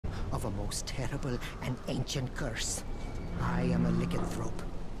of a most terrible and ancient curse. I am a lycanthrope.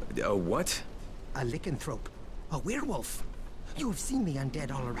 A what? A lycanthrope. A werewolf. You have seen the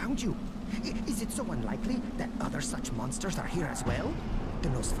undead all around you. Is it so unlikely that other such monsters are here as well? The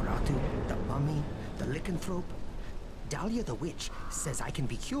Nosferatu, the mummy, the lycanthrope. Dahlia the witch says I can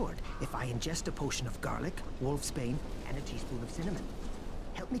be cured if I ingest a potion of garlic, wolfsbane, and a teaspoon of cinnamon.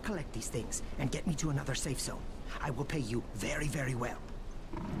 Help me collect these things and get me to another safe zone. I will pay you very, very well.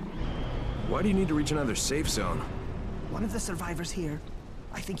 Why do you need to reach another safe zone? One of the survivors here,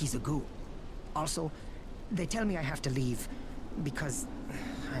 I think he's a ghoul. Also, they tell me I have to leave because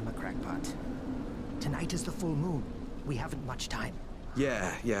I'm a crackpot. Tonight is the full moon. We haven't much time.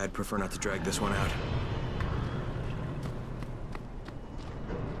 Yeah, I'd prefer not to drag this one out.